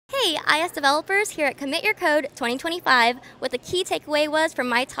IS developers here at Commit Your Code 2025. What the key takeaway was from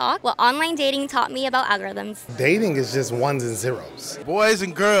my talk, what online dating taught me about algorithms. Dating is just ones and zeros. Boys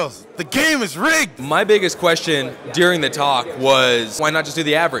and girls, the game is rigged. My biggest question during the talk was, why not just do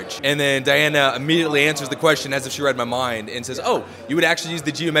the average? And then Diana immediately answers the question as if she read my mind and says, oh, you would actually use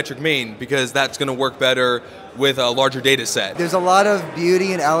the geometric mean because that's going to work better with a larger data set. There's a lot of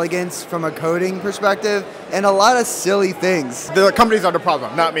beauty and elegance from a coding perspective and a lot of silly things. The companies are the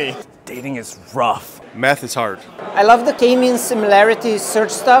problem, not me. Dating is rough. Math is hard. I love the k-means similarity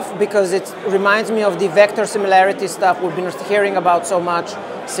search stuff because it reminds me of the vector similarity stuff we've been hearing about so much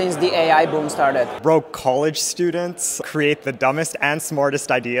since the AI boom started. Broke college students create the dumbest and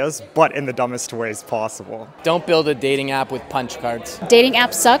smartest ideas, but in the dumbest ways possible. Don't build a dating app with punch cards. Dating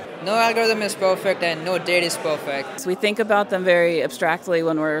apps suck. No algorithm is perfect and no date is perfect. So we think about them very abstractly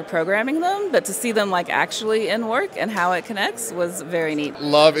when we're programming them, but to see them like actually in work and how it connects was very neat.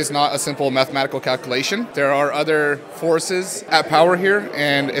 Love is not a simple mathematical calculation. There are other forces at power here,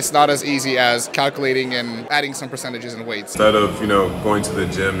 and it's not as easy as calculating and adding some percentages and weights. Instead of, going to the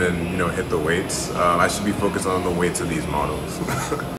gym and, hit the weights, I should be focused on the weights of these models.